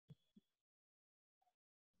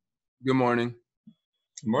Good morning.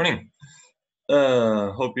 Good morning.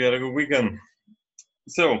 Hope you had a good weekend.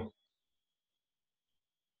 So,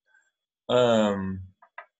 um,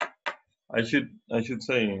 I should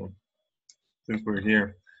say, since we're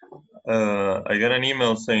here, I got an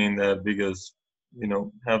email saying that because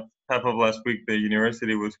half of last week the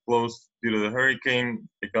university was closed due to the hurricane,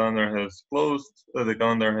 the calendar has closed. The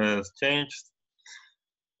calendar has changed.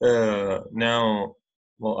 Now,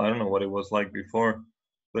 well, I don't know what it was like before,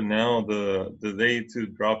 but now the day to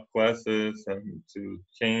drop classes and to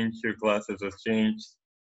change your classes has changed.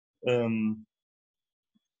 Um,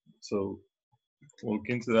 so look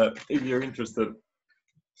into that if you're interested.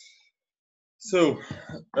 So,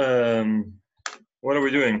 um, what are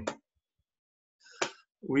we doing?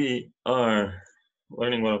 We are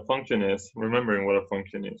learning what a function is, remembering what a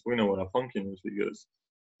function is. We know what a function is because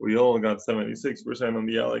we all got 76% on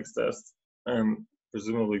the Alex test, and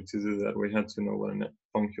presumably to do that, we had to know what a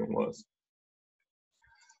function was.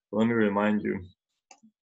 So let me remind you.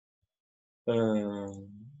 Um,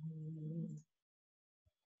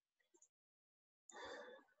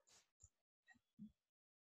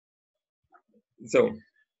 so,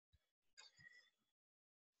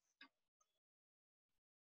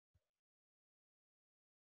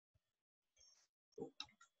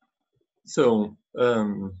 so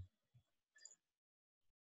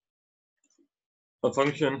a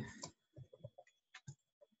function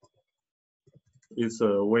is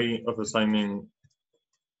a way of assigning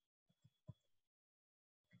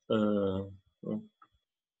uh,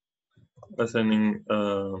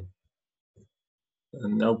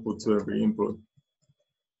 an output to every input.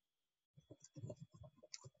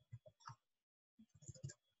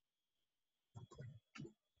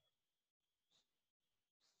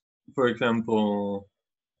 For example,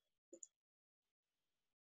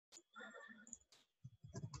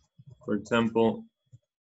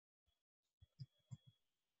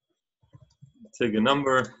 take a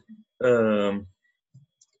number,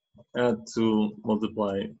 add 2,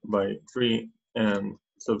 multiply by 3, and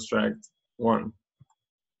subtract 1.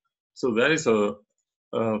 So that is a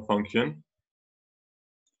function.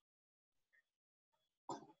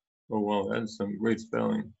 Oh wow, that's some great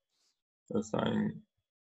spelling. Assign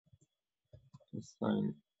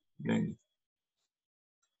name.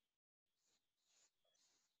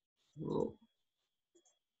 Oh.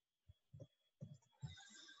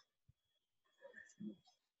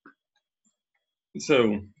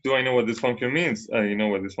 So, do I know what this function means? I know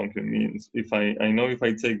what this function means. If I know if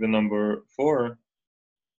I take the number 4,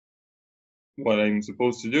 what I'm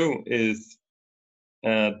supposed to do is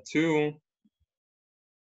add 2,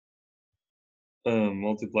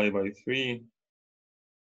 multiply by 3,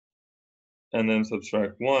 and then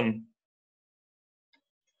subtract 1.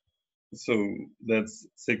 So that's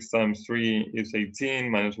 6 times 3 is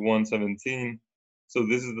 18, minus 1, 17. So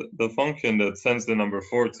this is the function that sends the number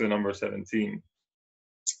 4 to the number 17.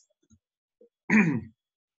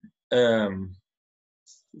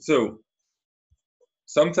 So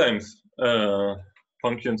sometimes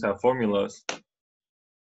functions have formulas.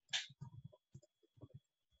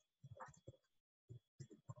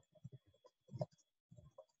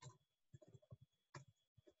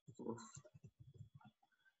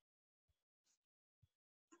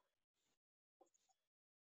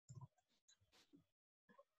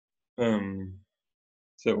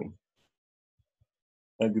 So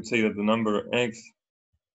I could say that the number x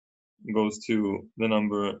goes to the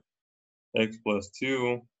number x plus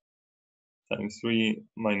 2 times 3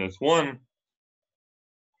 minus 1.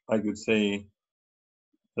 I could say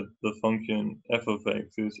that the function f of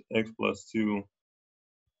x is x plus 2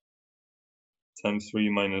 times 3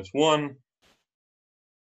 minus 1.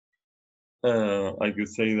 I could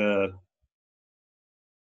say that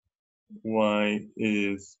y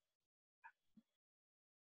is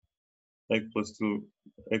x plus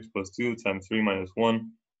 2 times 3 minus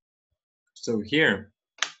 1. So here,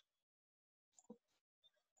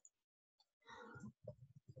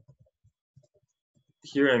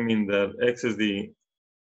 I mean that x is the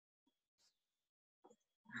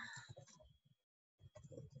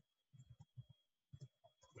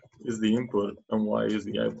input and y is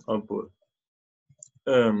the output.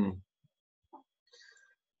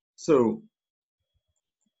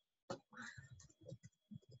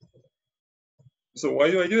 So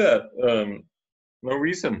why do I do that? No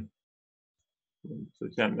reason. It's a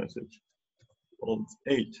chat message. Well, it's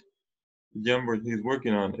 8. The Jamboard he's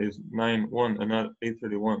working on is 9-1 and not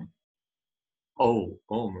 8:31. Oh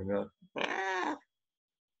my god.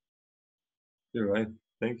 You're right.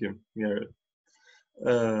 Thank you. Yeah.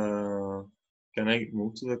 Can I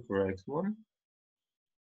move to the correct one?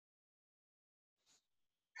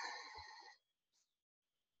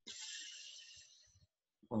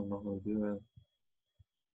 I don't know how to do that.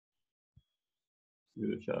 Do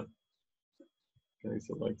the chat. Can I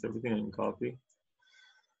select everything and copy?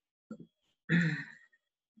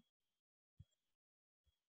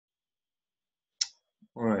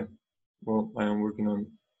 All right. Well, I am working on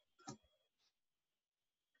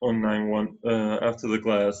 9.1. After the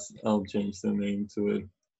class, I'll change the name to it.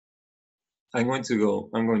 I'm going to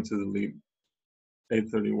delete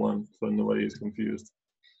 831 so nobody is confused.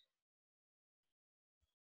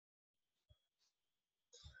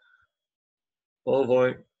 Oh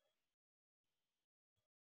boy.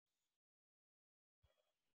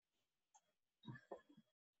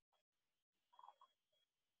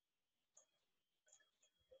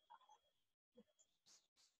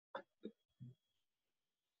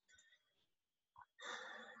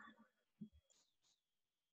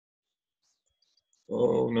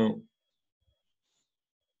 Oh no.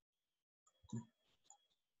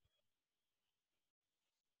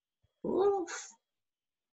 Oof.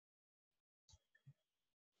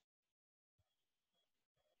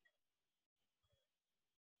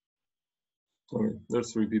 Okay,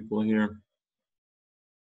 there's 3 people here.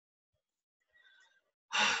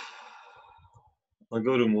 I'll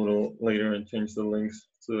go to Moodle later and change the links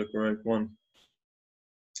to the correct one.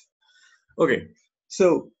 Okay,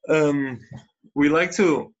 so we like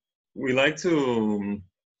to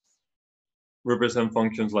represent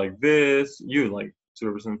functions like this. You like to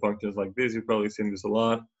represent functions like this. You've probably seen this a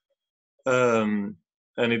lot. And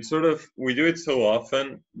it's sort of, we do it so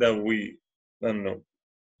often that I don't know,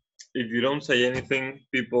 if you don't say anything,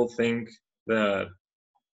 people think that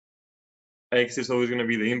X is always going to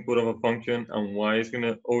be the input of a function and Y is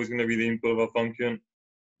always going to be the input of a function.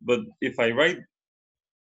 But if I write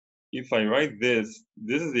this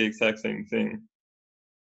is the exact same thing.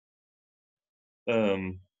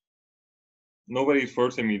 Nobody's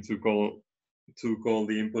forcing me to call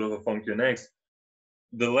the input of a function X.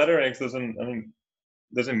 The letter X doesn't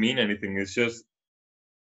mean anything. It's just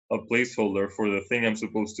a placeholder for the thing I'm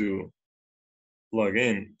supposed to plug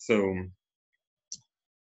in. So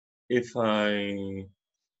if I,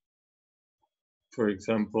 for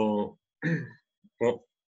example, well,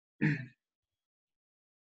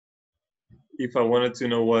 if I wanted to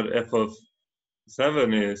know what f of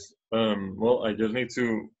 7 is, well, I just need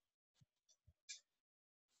to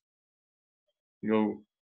go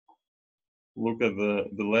look at the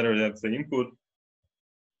letter that's the input.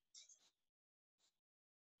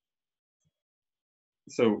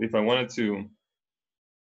 So if I wanted to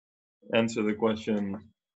answer the question,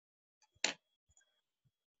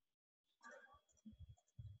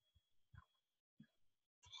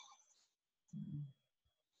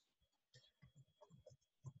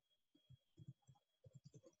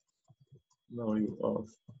 value of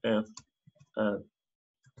f at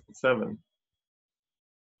 7,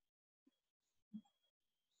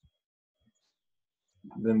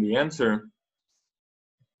 then the answer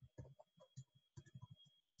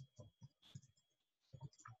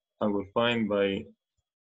I would find by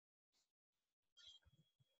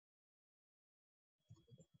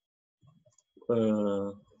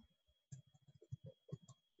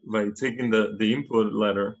taking the input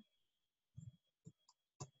letter,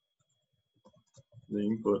 the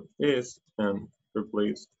input is, and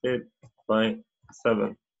replace it by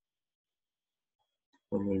 7,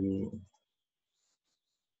 or maybe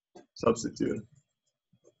substitute.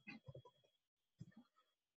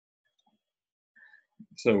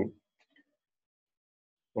 So,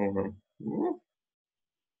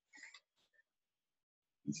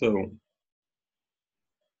 so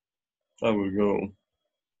I would go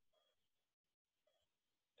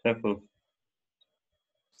f of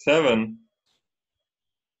 7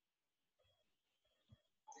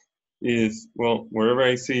 is, well, wherever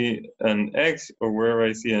I see an X or wherever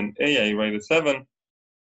I see an A, I write a 7.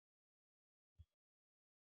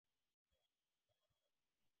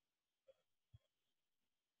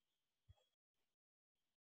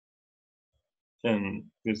 And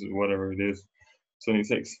this is whatever it is,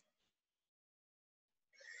 26.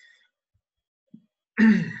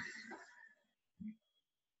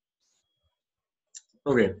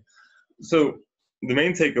 Okay, so the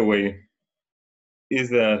main takeaway is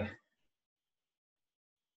that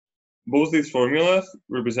both these formulas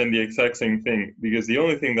represent the exact same thing, because the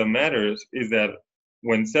only thing that matters is that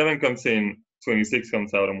when 7 comes in, 26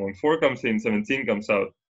 comes out, and when 4 comes in, 17 comes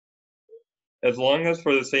out. As long as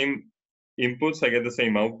for the same inputs I get the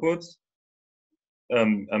same outputs,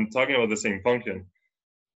 I'm talking about the same function.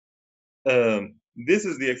 This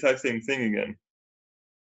is the exact same thing again.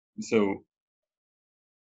 So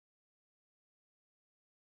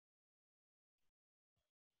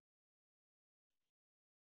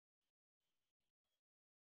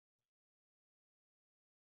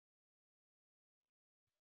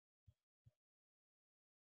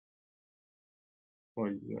What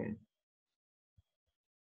are you doing?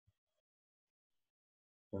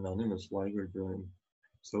 Anonymous liger doing.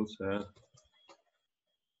 So sad.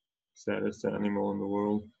 Saddest animal in the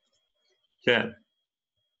world. Cat.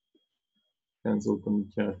 Hands open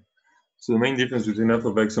cat. So the main difference between f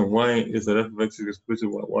of x and y is that f of x is explicit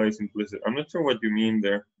while y is implicit. I'm not sure what you mean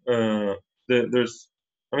there. There's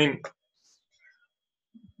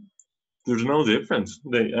no difference.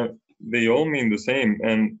 They all mean the same.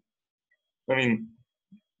 And I mean,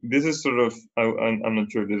 this is sort of, I'm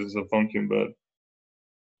not sure if this is a function, but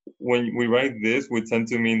when we write this, we tend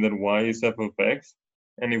to mean that y is f of x.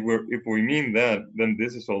 And if we mean that, then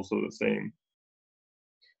this is also the same.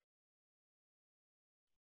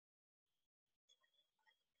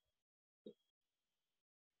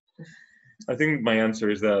 I think my answer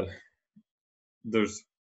is that there's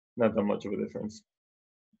not that much of a difference.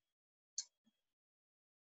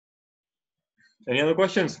 Any other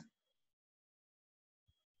questions?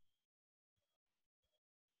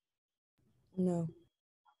 No.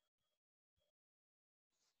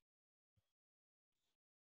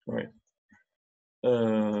 All right.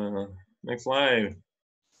 Next slide.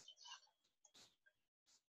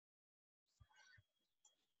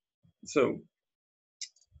 So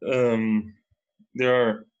there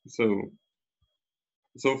are so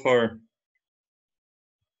far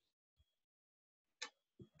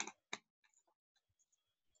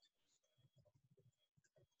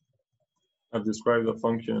I've described a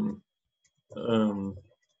function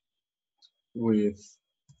with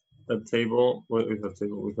a table, with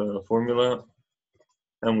a formula,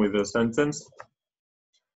 and with a sentence.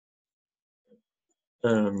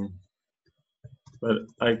 But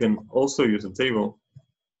I can also use a table.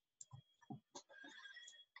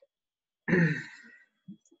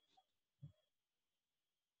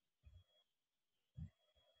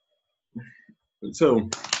 So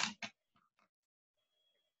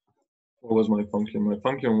what was my function? My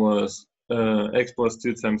function was x plus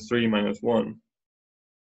 2 times 3 minus 1.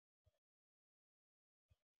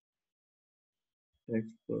 X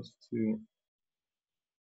plus 2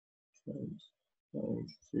 times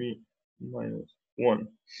 3 minus 1.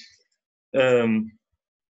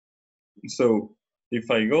 So if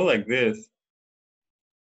I go like this,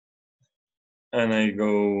 and I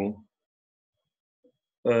go,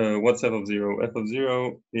 what's f of 0? F of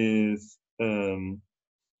 0 is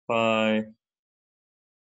pi,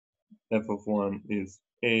 f of 1 is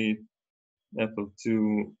 8, f of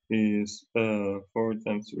 2 is 4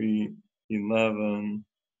 times 3, 11,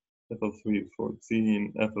 f of 3 is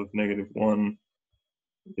 14, f of negative 1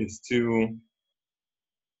 is 2.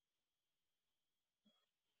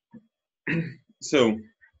 So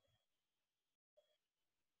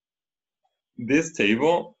this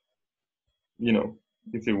table, you know,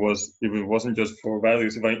 if it wasn't just 4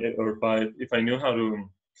 values, if I knew how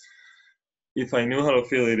to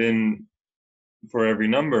fill it in for every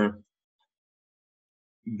number,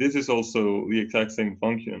 this is also the exact same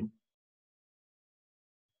function.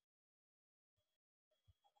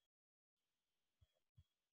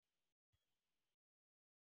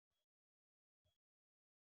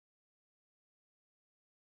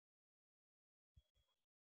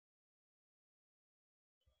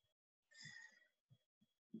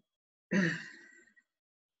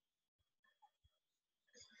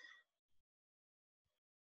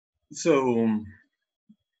 So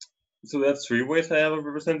that's 3 ways I have of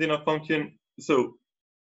representing a function. So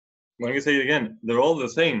let me say it again. They're all the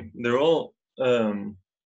same. They're all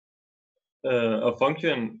a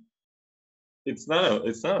function. It's not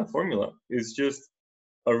a formula. It's just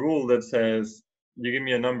a rule that says you give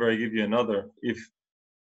me a number, I give you another. If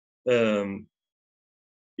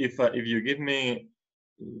you give me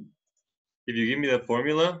the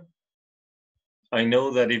formula, I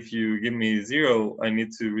know that if you give me 0, I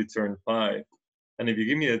need to return 5. And if you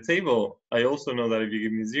give me the table, I also know that if you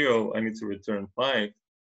give me 0, I need to return 5.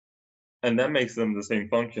 And that makes them the same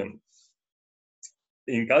function.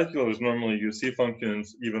 In calculus, normally you see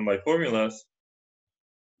functions given by formulas,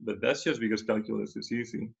 but that's just because calculus is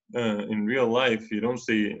easy. In real life, you don't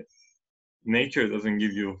see, nature doesn't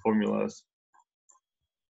give you formulas.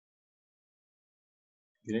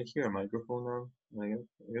 Did I hear a microphone now? I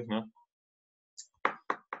guess not.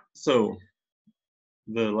 So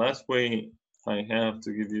the last way I have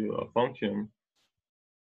to give you a function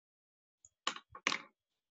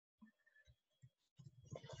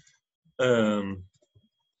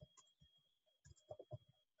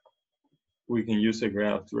we can use a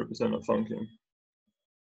graph to represent a function.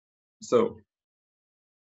 So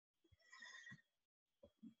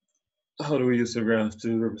how do we use a graph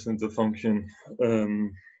to represent a function?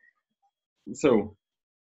 So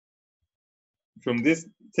from this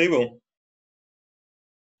table,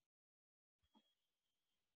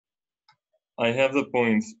 I have the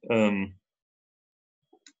points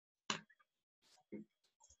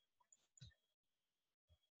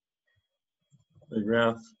a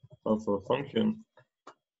graph of a function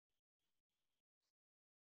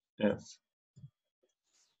f.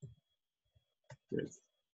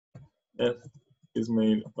 F is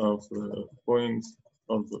made of the points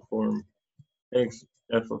of the form x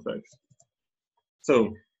f of x.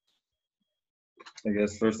 So I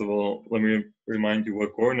guess first of all, let me remind you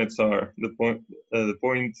what coordinates are. The point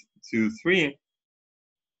 2, 3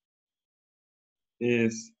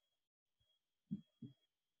 is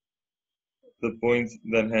the point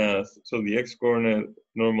that has, so the x coordinate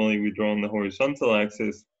normally we draw on the horizontal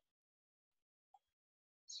axis.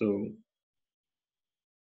 So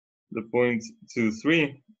the point 2,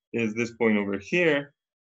 3 is this point over here,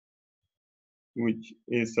 which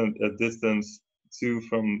is a distance 2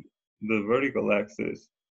 from the vertical axis,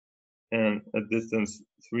 and a distance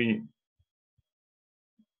 3.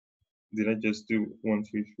 Did I just do 1,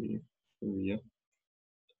 3, 3? Yeah.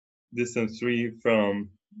 Distance 3 from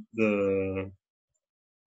the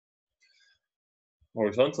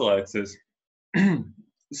horizontal axis.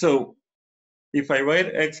 So if I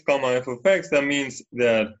write x comma f of x, that means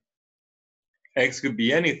that x could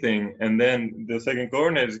be anything, and then the second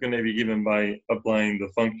coordinate is going to be given by applying the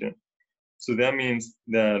function. So that means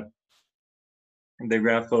that the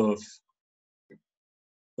graph of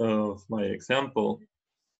my example,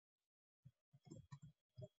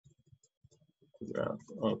 the graph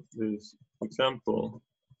of this example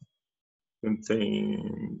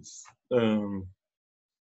contains the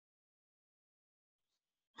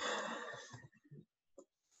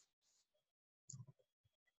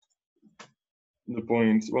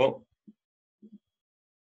points, well,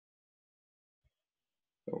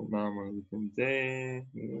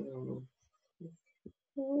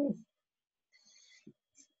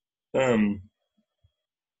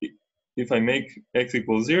 if I make x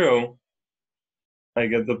equals 0, I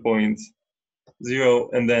get the point 0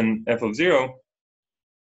 and then f of 0.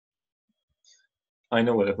 I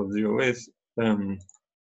know what f of 0 is. F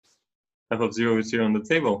of 0 is here on the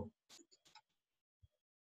table.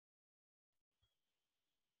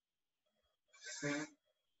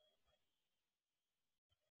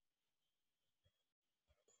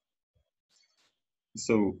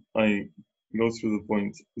 So I go through the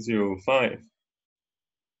point 0, 5.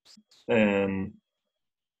 And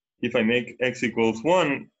if I make x equals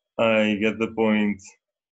 1, I get the point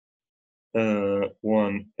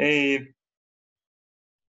 1, 8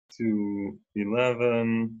 to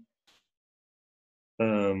 11.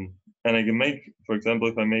 And I can make, for example,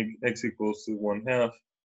 if I make x equals to 1/2,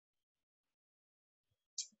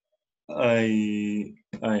 I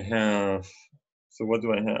have, so what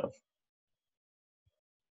do I have?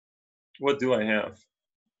 What do I have?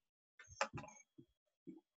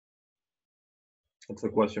 That's a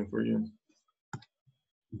question for you.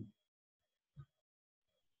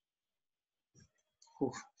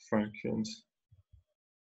 Oof, fractions.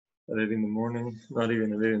 At 8 in the morning, not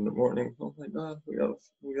even at 8 in the morning. Oh my God, we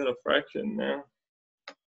got a fraction now.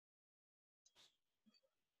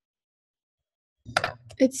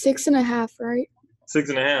 It's 6.5, right?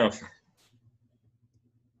 6.5.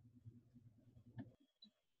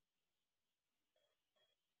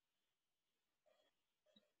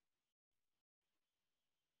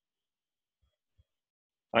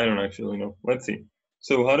 I don't actually know. Let's see.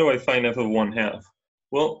 So how do I find f of 1/2?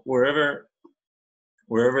 Well, wherever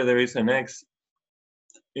there is an x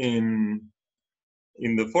in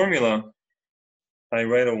the formula, I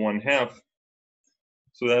write a 1/2.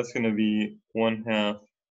 So that's going to be 1/2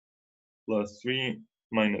 plus 3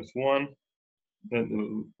 minus 1.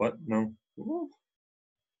 What? No.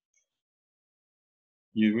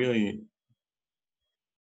 We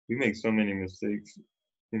make so many mistakes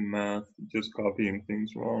in math, just copying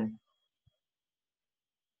things wrong.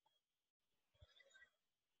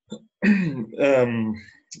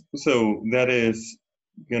 So that is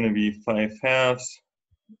going to be 5/2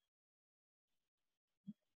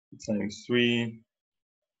 times 3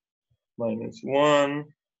 minus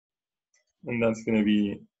 1, and that's going to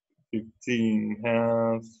be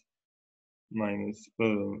 15/2 minus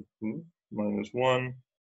 1,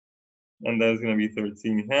 and that's going to be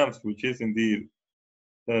 13/2, which is indeed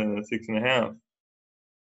 6.5.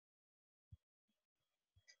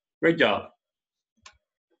 Great job.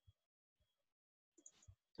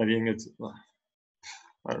 I didn't get to,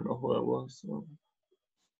 I don't know who that was.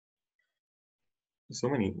 So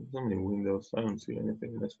many windows. I don't see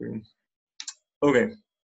anything in the screen. Okay.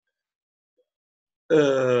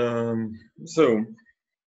 So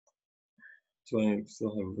I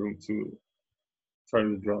still have room to try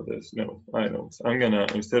to draw this? No, I don't. I'm gonna,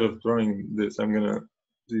 instead of drawing this, I'm gonna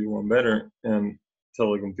do one better and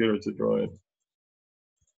tell the computer to draw it.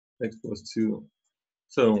 X plus 2.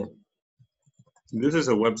 So this is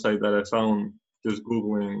a website that I found just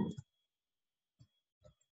Googling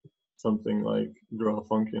something like draw a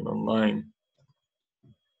function online.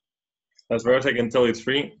 As far as I can tell, it's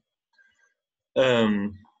free.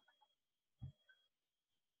 And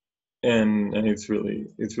it's really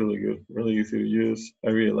good, really easy to use. I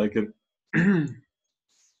really like it.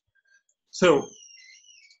 So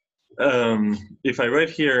if I write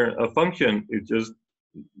here a function, it just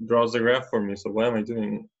draws the graph for me. So why am I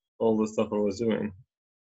doing all the stuff I was doing?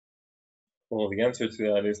 Well, the answer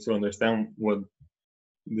to that is to understand what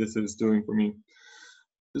this is doing for me.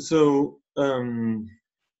 So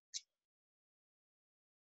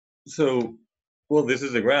well, this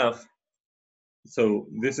is a graph. So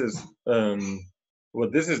this is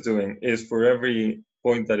what this is doing is for every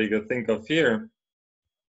point that you can think of here,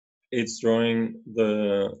 it's drawing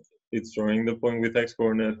the point with x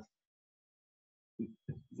coordinate,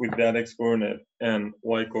 with that x coordinate and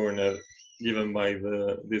y coordinate given by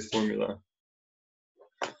this formula.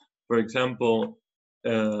 For example,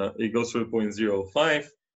 it goes through point 0,5.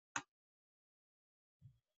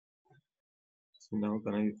 So now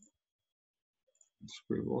can I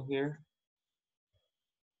scribble here?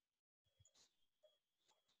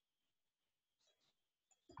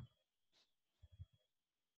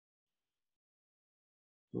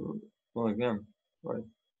 Well, again, right.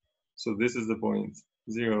 So this is the point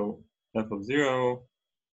 0, f of 0.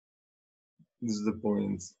 This is the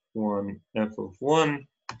point 1, f of 1.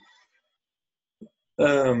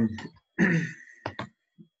 And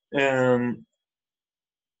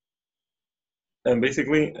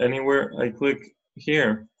basically anywhere I click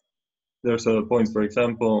here, there's a point. For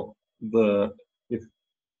example, it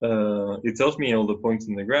tells me all the points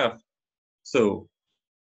in the graph. So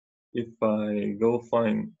if I go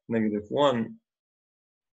find -1,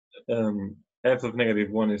 f of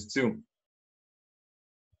 -1 is 2.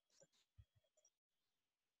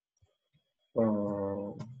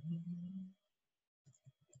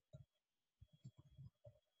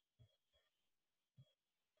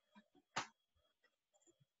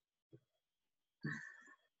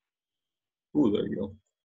 There you go.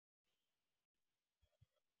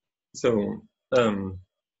 So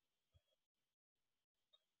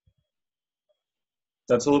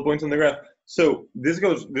that's all the points in the graph. So this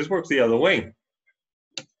works the other way.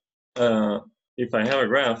 If I have a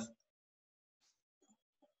graph,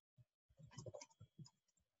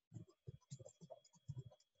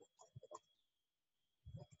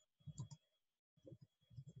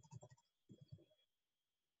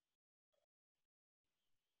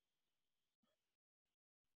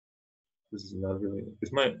 this is not really.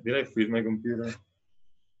 Did I freeze my computer?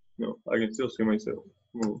 No, I can still see myself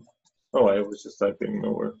move. Oh, I was just typing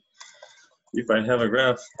nowhere. If I have a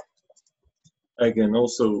graph, I can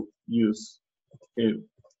also use it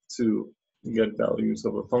to get values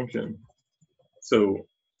of a function. So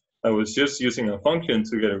I was just using a function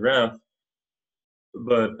to get a graph,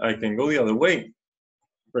 but I can go the other way.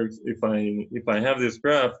 If I have this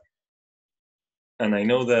graph and I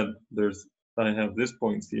know that I have this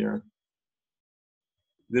point here,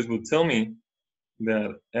 this would tell me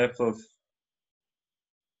that f of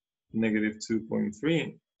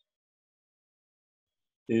 -2.3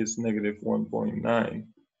 is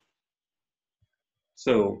 -1.9.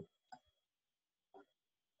 So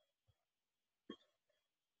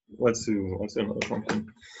let's do another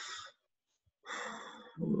function.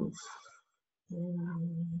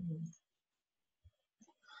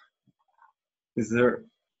 Is there?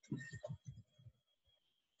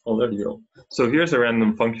 Oh, there you go. So here's a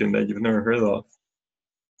random function that you've never heard of.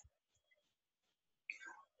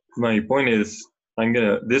 My point is,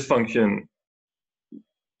 this function,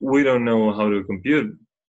 we don't know how to compute,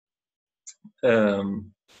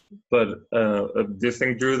 but this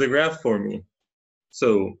thing drew the graph for me.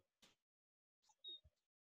 So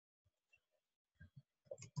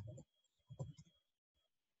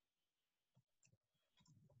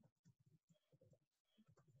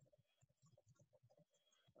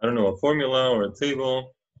I don't know, a formula or a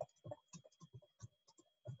table.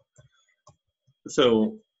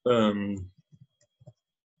 So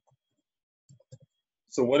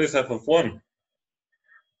so what is f of 1?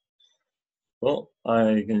 Well,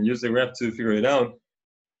 I can use the graph to figure it out.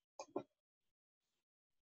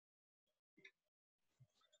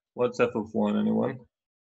 What's f of 1, anyone?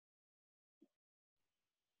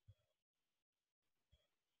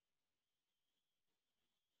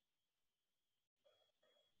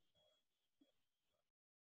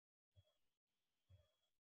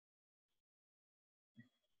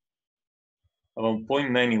 about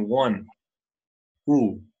 0.91.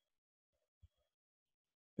 Ooh.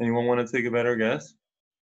 Anyone want to take a better guess?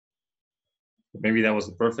 Maybe that was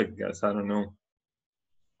a perfect guess. I don't know.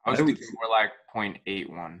 I was thinking more like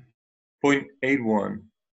 0.81. 0.81.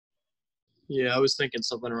 Yeah, I was thinking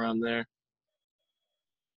something around there.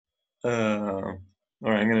 All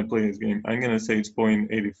right, I'm gonna play this game. I'm gonna say it's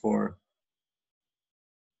 0.84.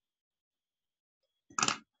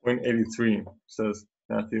 0.83, says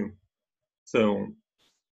Matthew. So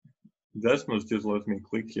Desmos just lets me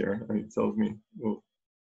click here and it tells me, oh.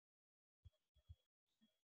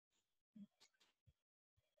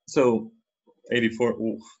 So 84,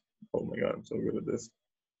 oof. Oh my God, I'm so good at this.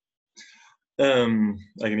 I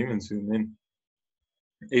can even zoom in.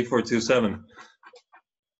 8427.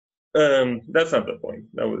 That's not the point.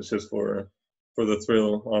 That was just for the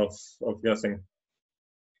thrill of guessing.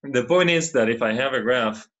 The point is that if I have a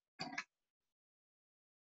graph,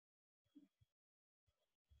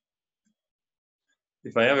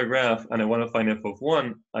 and I want to find f of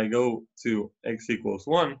 1, I go to x equals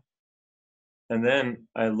 1, and then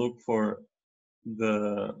I look for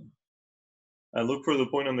the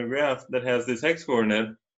point on the graph that has this x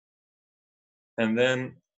coordinate, and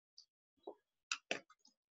then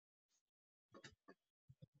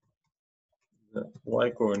the y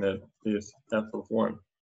coordinate is f of 1.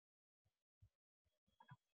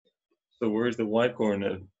 So where is the y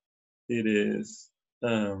coordinate? It is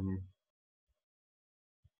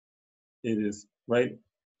right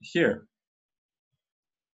here.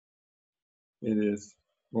 It is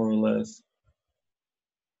more or less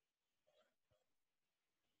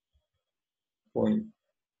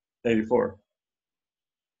 0.84.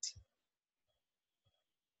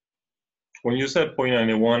 When you said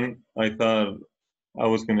 0.91, I thought I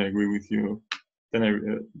was going to agree with you.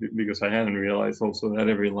 Then because I hadn't realized also that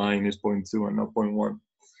every line is 0.2 and not 0.1.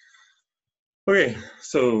 Okay,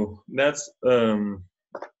 so that's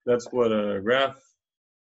what a graph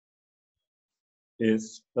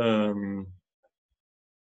is.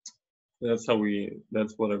 That's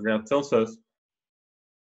what a graph tells us.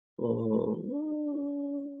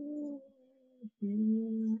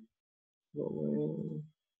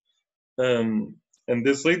 And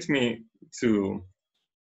this leads me to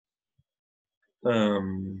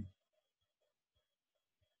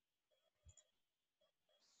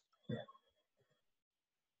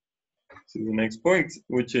the next point,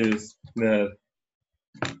 which is that,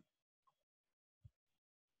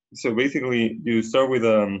 so basically you start with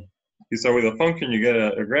a function, you get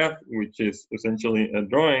a graph, which is essentially a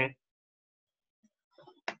drawing,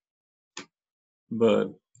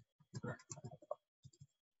 but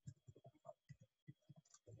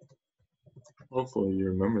hopefully you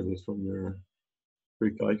remember this from your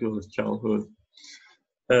pre-calculus childhood.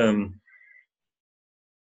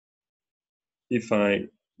 If I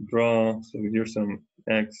draw, so here's some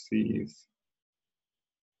axes.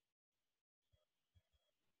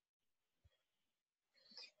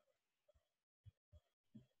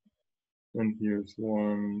 And here's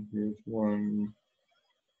one,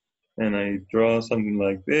 and I draw something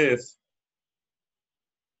like this,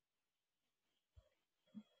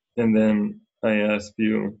 and then I ask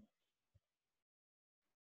you,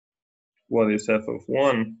 what is f of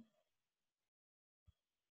 1?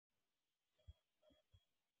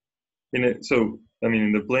 So I mean,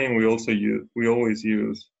 in the plane we always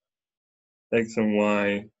use x and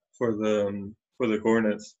y for the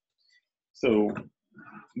coordinates. So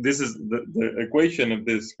this is the equation of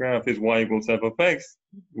this graph is y equals f of x,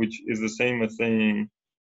 which is the same as saying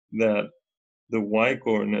that the y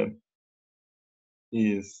coordinate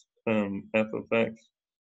is f of x.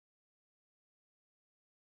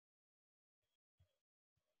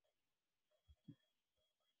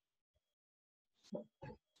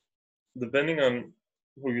 Depending on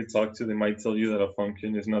who you talk to, they might tell you that a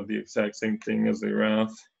function is not the exact same thing as a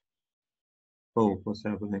graph. Oh, what's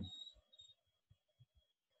happening?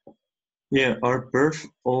 Yeah, are perf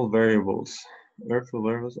all variables? Perf all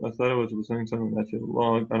variables? I thought it was representing something natural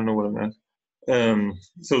log. I don't know what I'm asking.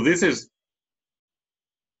 So this is,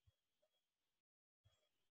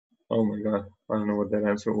 oh my God, I don't know what that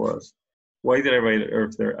answer was. Why did I write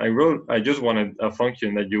ERF there? I just wanted a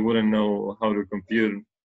function that you wouldn't know how to compute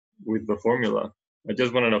with the formula. I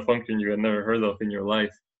just wanted a function you had never heard of in your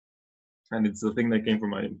life. And it's the thing that came to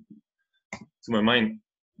my mind.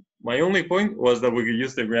 My only point was that we could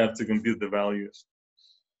use the graph to compute the values.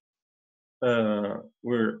 I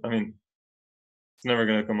mean, it's never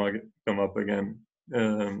gonna come up again,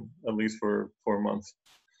 at least for 4 months.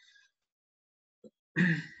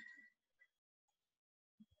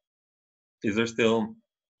 Is there still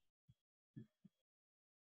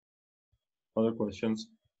Other questions?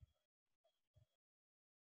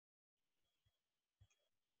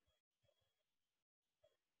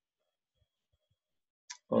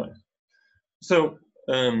 All right. So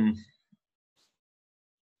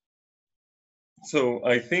so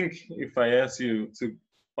I think if I ask you to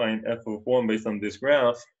find f of 1 based on this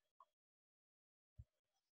graph,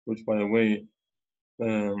 which by the way,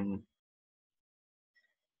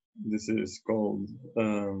 this is called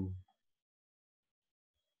the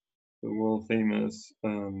world famous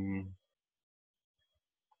the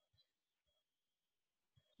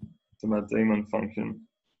Matt-Damon function.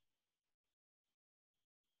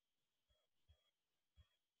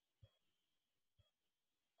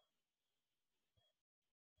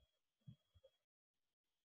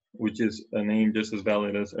 Which is a name just as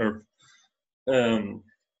valid as Earth.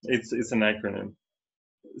 It's an acronym.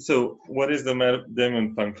 So what is the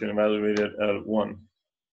Matt-Damon function evaluated at 1?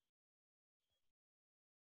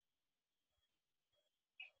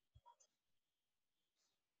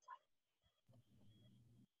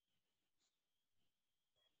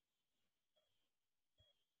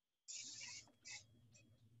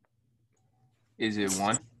 Is it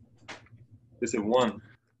 1? Is it 1?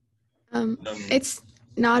 It's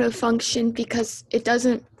not a function because it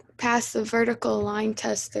doesn't pass the vertical line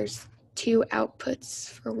test. There's 2 outputs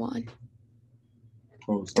for 1.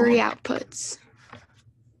 Oh, 3 outputs.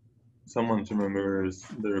 Someone remembers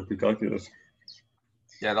their pre-calculus.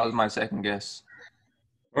 Yeah, that was my second guess.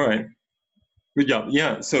 All right, good job.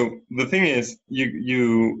 Yeah. So the thing is,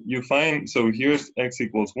 you find, so here's x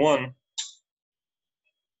equals 1,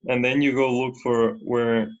 and then you go look for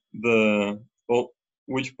where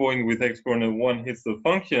which point with x coordinate 1 hits the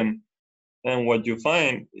function, and what you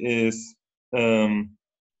find is 3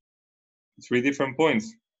 different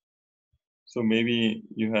points. So maybe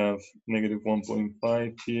you have negative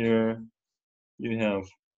 1.5 here, you have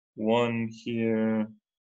 1 here,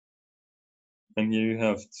 and here you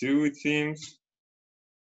have 2, it seems.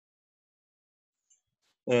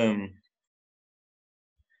 And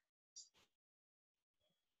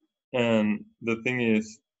the thing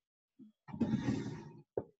is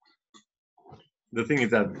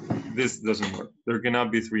that this doesn't work. There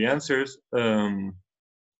cannot be 3 answers.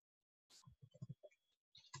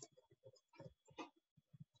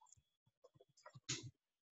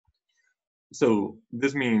 So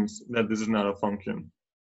this means that this is not a function.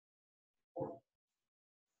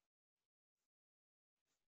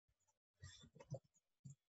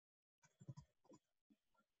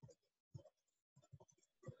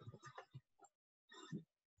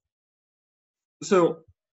 So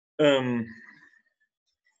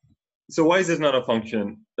so why is this not a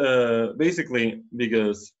function? Basically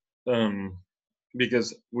because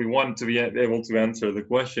we want to be able to answer the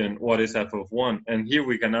question, what is f of 1? And here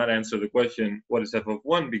we cannot answer the question, what is f of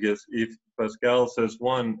 1? Because if Pascal says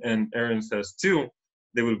 1 and Aaron says 2,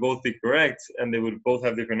 they would both be correct and they would both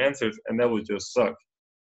have different answers, and that would just suck.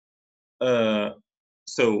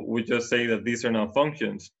 So we just say that these are not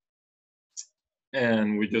functions,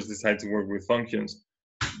 and we just decide to work with functions.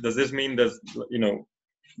 Does this mean that,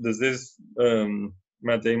 does this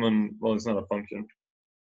Matt-Damon, well, it's not a function.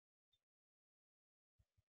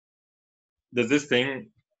 Does this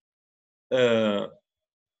thing, is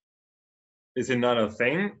it not a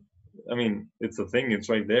thing? I mean, it's a thing, it's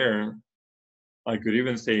right there. I could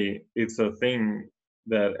even say it's a thing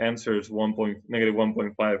that answers negative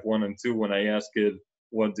 1.5, 1, and 2 when I ask it,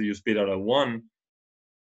 what do you spit out at 1?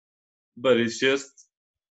 But it's just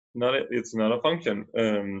it's not a function.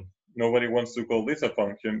 Nobody wants to call this a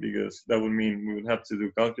function because that would mean we would have to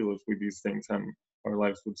do calculus with these things and our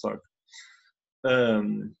lives would suck.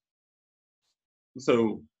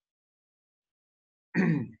 So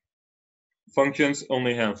functions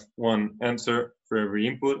only have 1 answer for every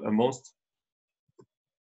input at most.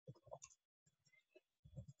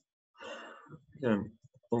 Can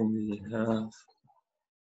only have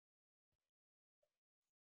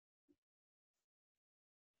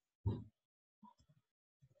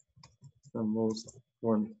at most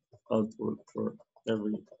 1 output for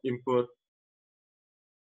every input.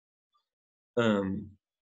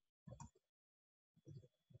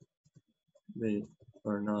 They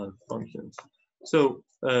are not functions. So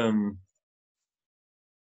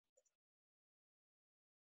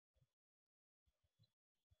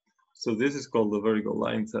so this is called the vertical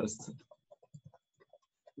line test,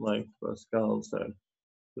 like Pascal said.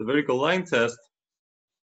 The vertical line test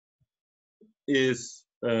is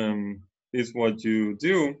what you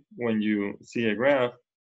do when you see a graph.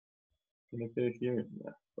 Can I put it here?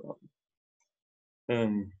 Yeah.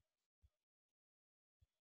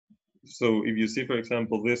 So if you see, for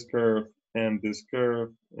example, this curve and this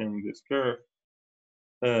curve and this curve,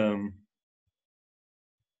 and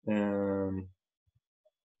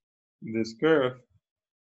this curve,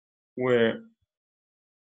 where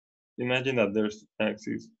imagine that there's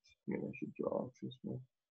axes. Maybe I should draw axes more.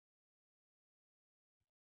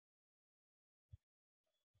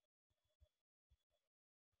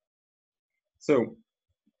 So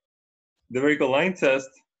the vertical line test,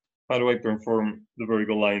 how do I perform the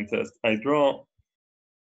vertical line test? I draw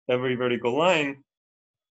every vertical line,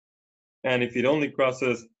 and if it only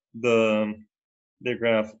crosses the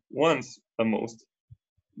graph once at most,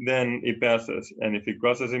 then it passes. And if it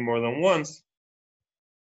crosses it more than once,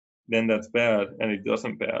 then that's bad and it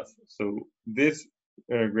doesn't pass. So this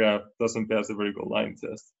graph doesn't pass the vertical line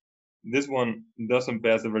test. This one doesn't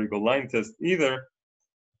pass the vertical line test either.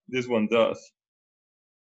 This one does.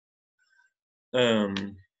 So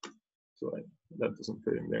that doesn't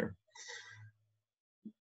fit in there.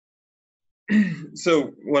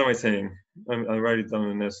 So what am I saying? I'll write it down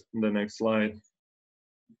in the next slide.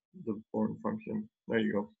 The Born function. There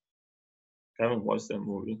you go. I haven't watched that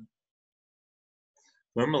movie.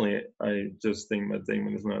 Normally, I just think Matt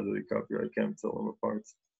Damon is Leonardo DiCaprio. I can't tell them apart.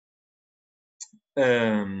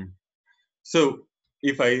 So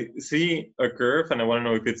if I see a curve and I want to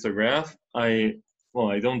know if it's a graph, I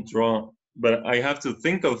don't draw, but I have to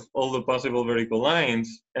think of all the possible vertical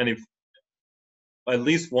lines, and if at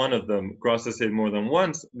least one of them crosses it more than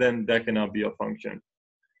once, then that cannot be a function.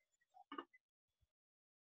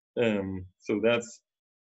 So that's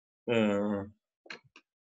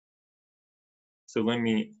so let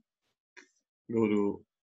me go to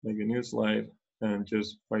make a new slide and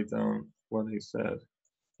just write down what I said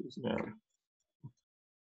just now.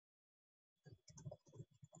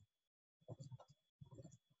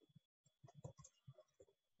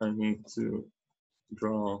 I need to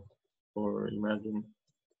draw or imagine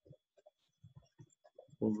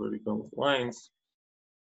all vertical lines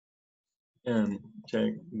and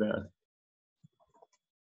check that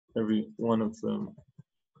every one of them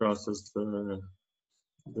crosses the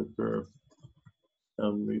curve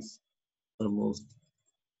at least almost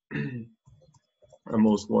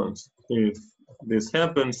once. If this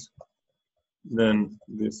happens, then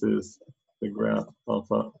this is the graph of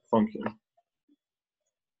a function.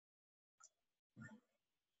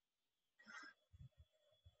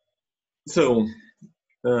 So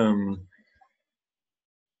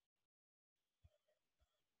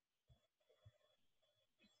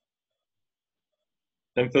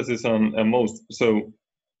emphasis on most. So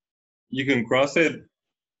you can cross it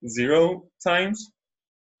 0 times,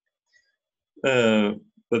 but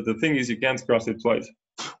the thing is you can't cross it twice.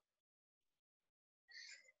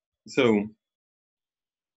 So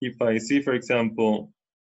if I see, for example,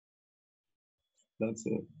 that's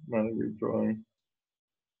another redrawing.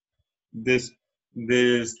 This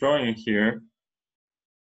drawing here,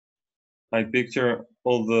 I picture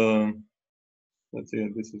all the, let's say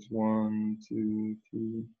this is 1, 2,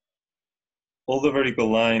 3. All the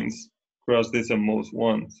vertical lines cross this at most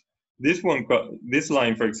once. This line,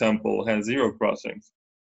 for example, has 0 crossings,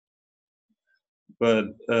 but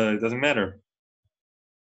it doesn't matter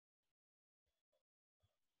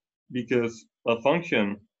because a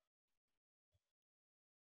function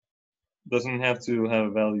doesn't have to have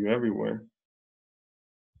a value everywhere.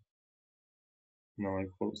 Now I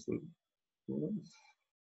close it.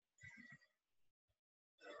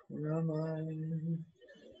 Where am I?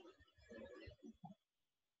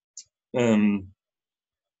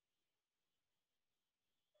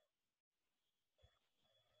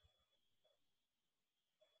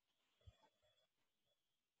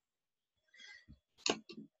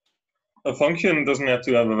 A function doesn't have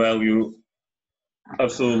to have a value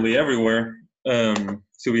absolutely everywhere to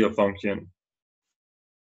be a function.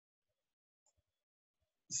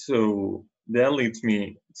 So that leads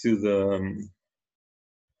me to the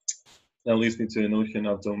notion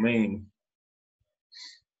of domain.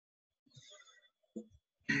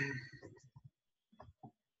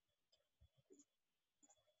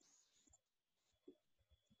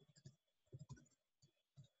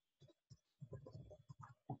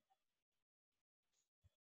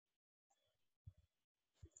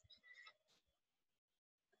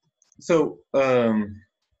 So does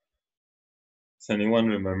anyone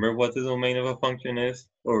remember what the domain of a function is?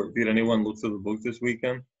 Or did anyone look through the book this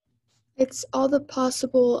weekend? It's all the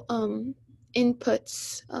possible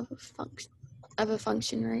inputs of a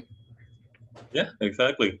function, right? Yeah,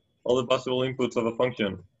 exactly. All the possible inputs of a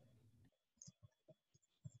function.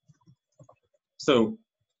 So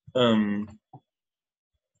for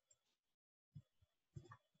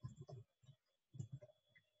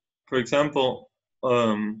example,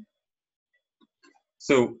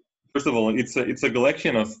 So first of all, it's a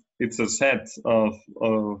collection of, it's a set of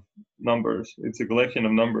numbers. It's a collection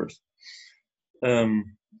of numbers. A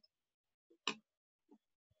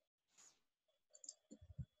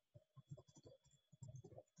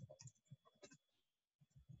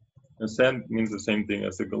set means the same thing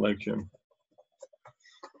as a collection.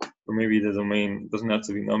 Or maybe the domain doesn't have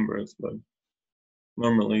to be numbers, but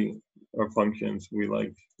normally our functions, we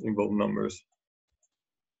like involve numbers.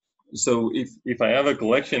 So if I have a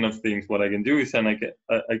collection of things, what I can do is then I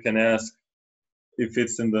can ask if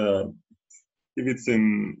it's in the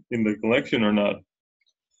collection or not.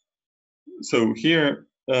 So here,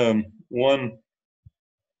 1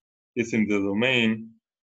 is in the domain,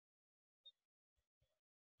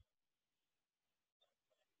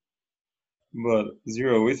 but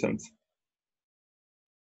 0 isn't.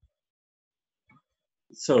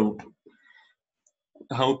 So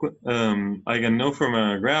how I can know from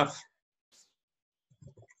a graph,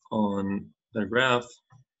 on the graph,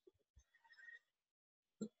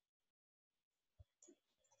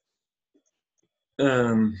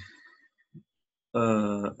 an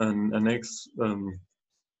x,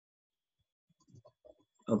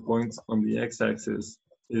 a point on the x-axis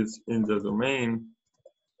is in the domain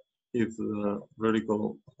if the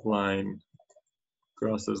vertical line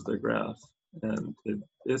crosses the graph, and it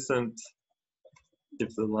isn't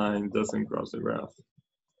if the line doesn't cross the graph.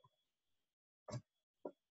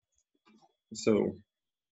 So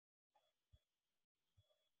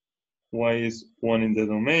why is 1 in the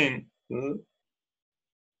domain?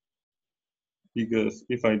 Because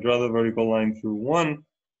if I draw the vertical line through 1,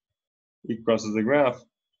 it crosses the graph.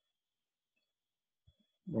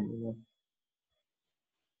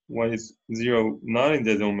 Why is 0 not in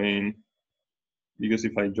the domain? Because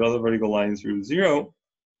if I draw the vertical line through 0,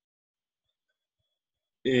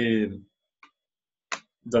 it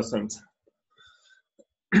doesn't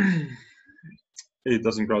it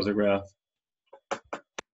doesn't cross the graph.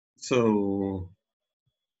 So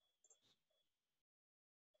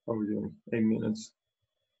how are we doing? 8 minutes.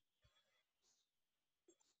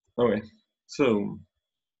 Okay, so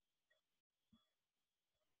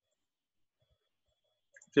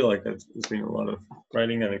I feel like it's been a lot of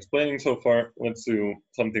writing and explaining so far. Let's do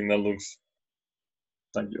something that looks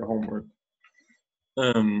like your homework.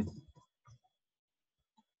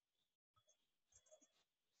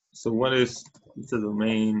 So what is the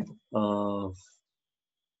domain of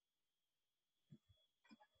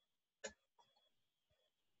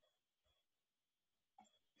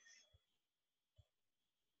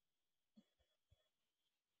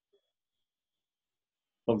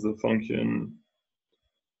the function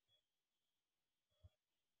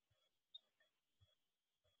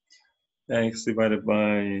x divided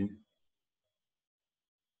by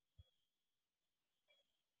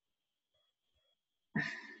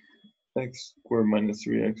x squared minus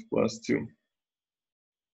 3x plus 2?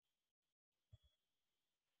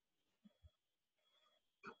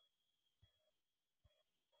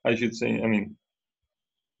 I should say, I mean,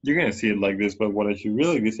 you're going to see it like this, but what I should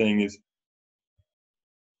really be saying is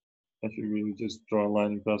I should really just draw a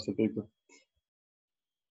line across the paper.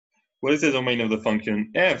 What is the domain of the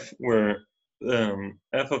function f, where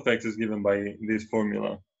f of x is given by this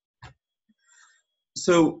formula?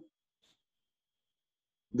 So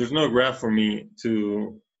there's no graph for me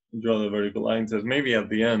to draw the vertical line. So maybe at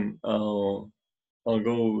the end I'll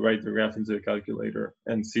go write the graph into the calculator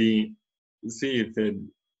and see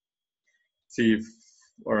if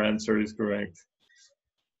our answer is correct.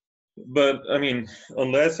 But I mean,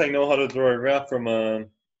 unless I know how to draw a graph from a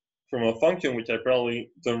function, which I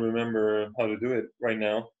probably don't remember how to do it right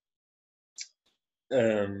now,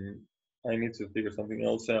 I need to figure something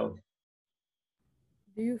else out.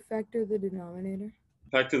 Do you factor the denominator?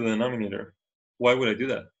 Factor the denominator. Why would I do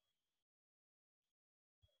that?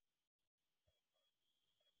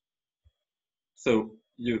 So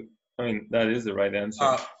I mean, that is the right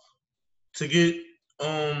answer. To get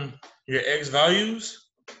your x values?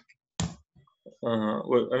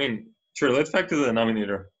 Well, I mean, sure, let's factor the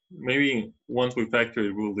denominator. Maybe once we factor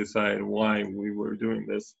it, we'll decide why we were doing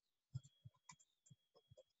this.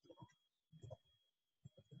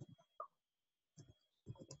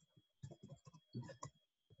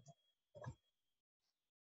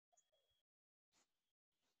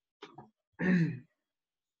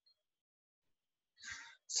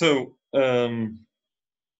 So, all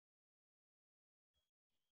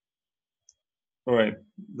right,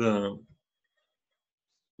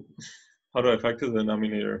 how do I factor the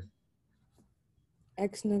denominator?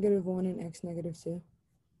 X negative 1 and x negative 2.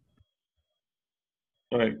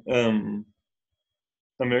 All right,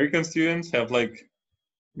 American students have like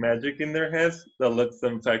magic in their heads that lets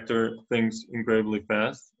them factor things incredibly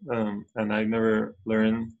fast. And I never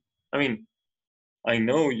learned. I mean, I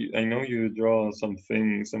know you draw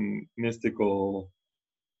something, some mystical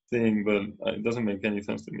thing, but it doesn't make any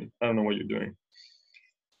sense to me. I don't know what you're doing.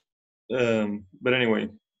 But anyway,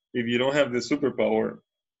 if you don't have the superpower,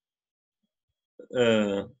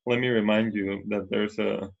 let me remind you that there's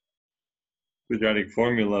a quadratic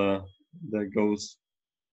formula that goes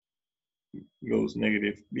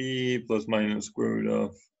negative b plus minus square root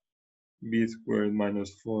of b squared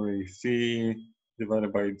minus 4ac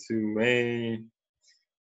divided by 2a,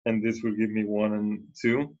 and this will give me 1 and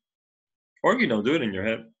 2. Or, do it in your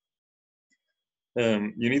head.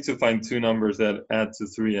 You need to find two numbers that add to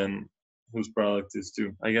 3 and whose product is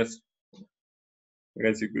 2. I guess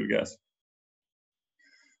you could guess.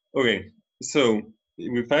 Okay, so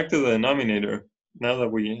we factor the denominator. Now that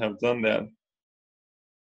we have done that,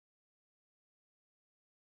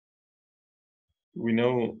 we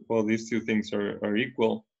know, well, these two things are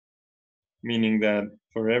equal, meaning that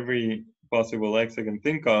for every possible x I can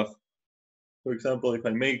think of, for example, if I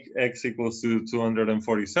make x equals to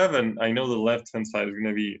 247, I know the left-hand side is going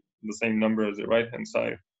to be the same number as the right-hand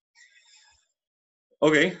side.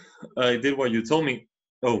 Okay, I did what you told me.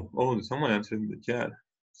 Oh, someone answered in the chat.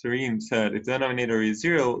 Serene said, if the denominator is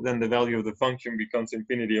 0, then the value of the function becomes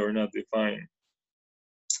infinity or not defined.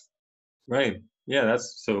 Right, yeah,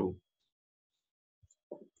 that's so.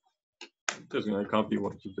 Just going to copy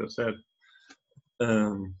what you just said.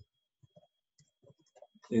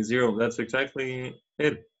 Is 0, that's exactly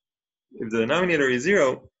it. If the denominator is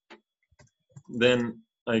 0, then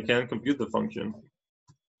I can compute the function.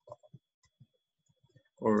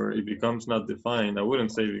 Or it becomes not defined. I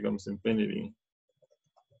wouldn't say it becomes infinity.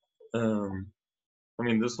 I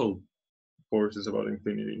mean, this whole course is about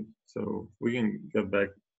infinity, so we can get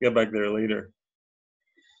back there later.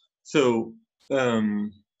 So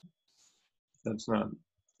that's not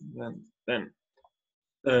then.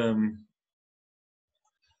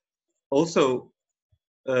 Also,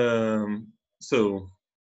 so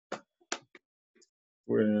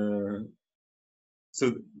we're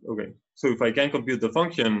okay. So if I can compute the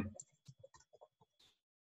function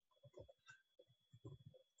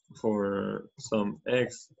for some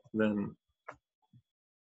x, then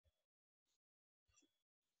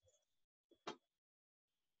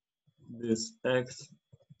this x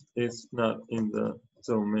is not in the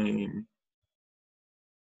domain.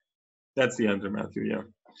 That's the answer, Matthew. Yeah.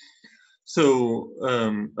 So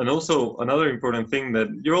and also another important thing that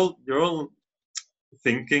you're all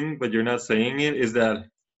thinking, but you're not saying it, is that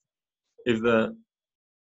if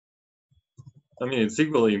it's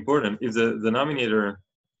equally important. If the denominator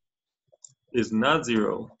is not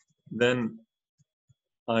 0, then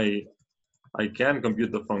I can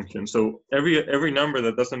compute the function. So every number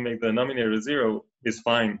that doesn't make the denominator 0 is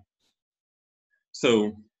fine.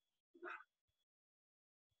 So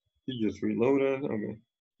you just reload it. Okay,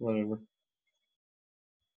 whatever.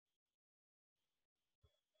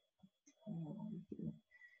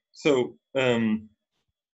 So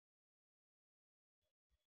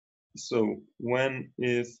so when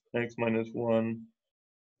is x minus 1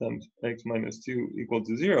 times x minus 2 equal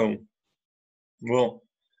to 0? Well,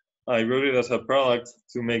 I wrote it as a product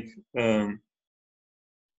to make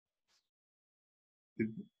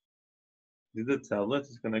did the tablet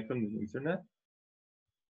disconnect from the internet?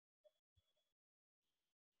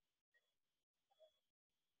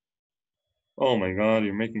 Oh my god,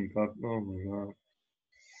 you're making copy. Oh my god.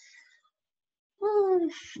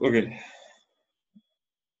 Okay.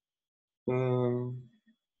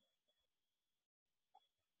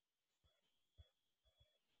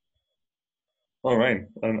 All right,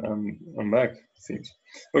 I'm back. Seems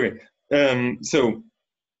okay. So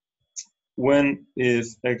when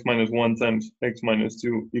is x minus 1 times x minus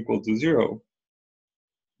 2 equal to 0?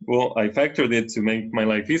 Well, I factored it to make my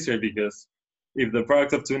life easier, because if the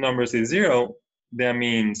product of two numbers is 0, that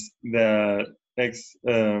means that x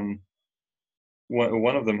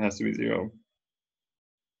one of them has to be 0,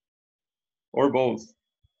 or both.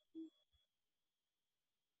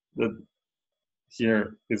 That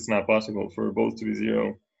here it's not possible for both to be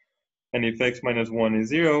 0. And if x minus 1 is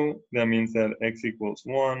 0, that means that x equals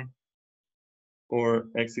 1 or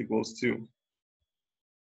x equals 2.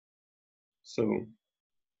 So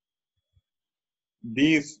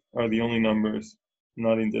these are the only numbers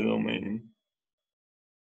not in the domain.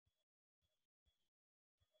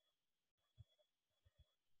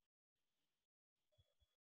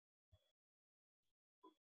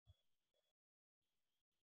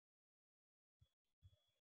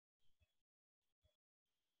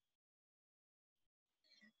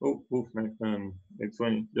 Oh, oof,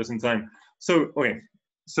 8:20, just in time. So, okay.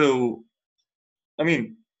 So, I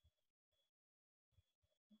mean,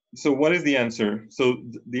 so what is the answer? So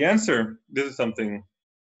the answer, this is something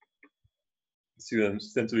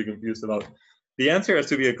students tend to be confused about. The answer has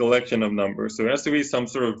to be a collection of numbers. So it has to be some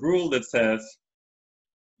sort of rule that says,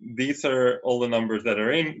 these are all the numbers that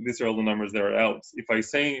are in, these are all the numbers that are out. If I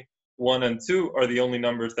say 1 and 2 are the only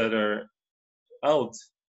numbers that are out,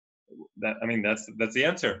 that, I mean, that's the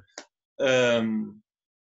answer.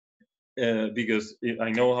 Because I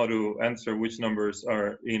know how to answer which numbers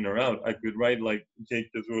are in or out. I could write like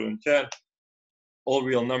Jake just wrote in chat, all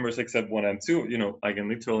real numbers except 1 and 2. You know, I can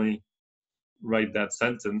literally write that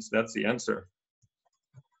sentence. That's the answer.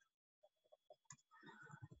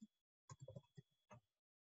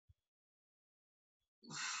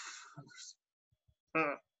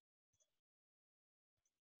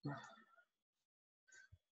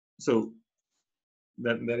 So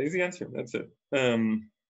that is the answer. That's it.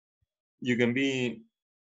 You can be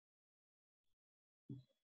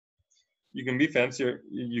fancier.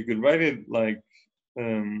 You could write it like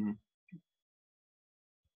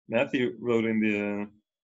Matthew wrote in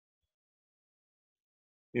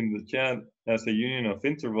the chat as a union of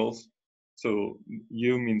intervals. So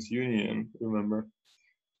U means union, remember?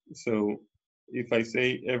 So if I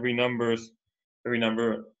say every number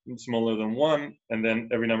smaller than 1, and then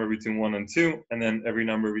every number between 1 and 2, and then every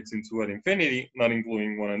number between 2 and infinity, not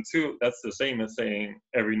including 1 and 2, that's the same as saying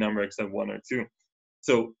every number except 1 or 2.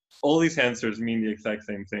 So all these answers mean the exact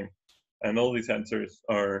same thing. And all these answers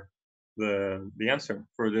are the answer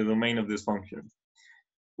for the domain of this function,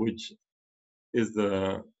 which is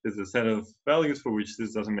the set of values for which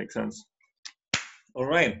this doesn't make sense. All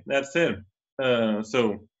right, that's it.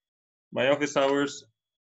 So my office hours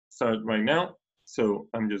start right now. So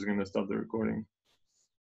I'm just gonna stop the recording.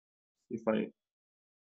 If I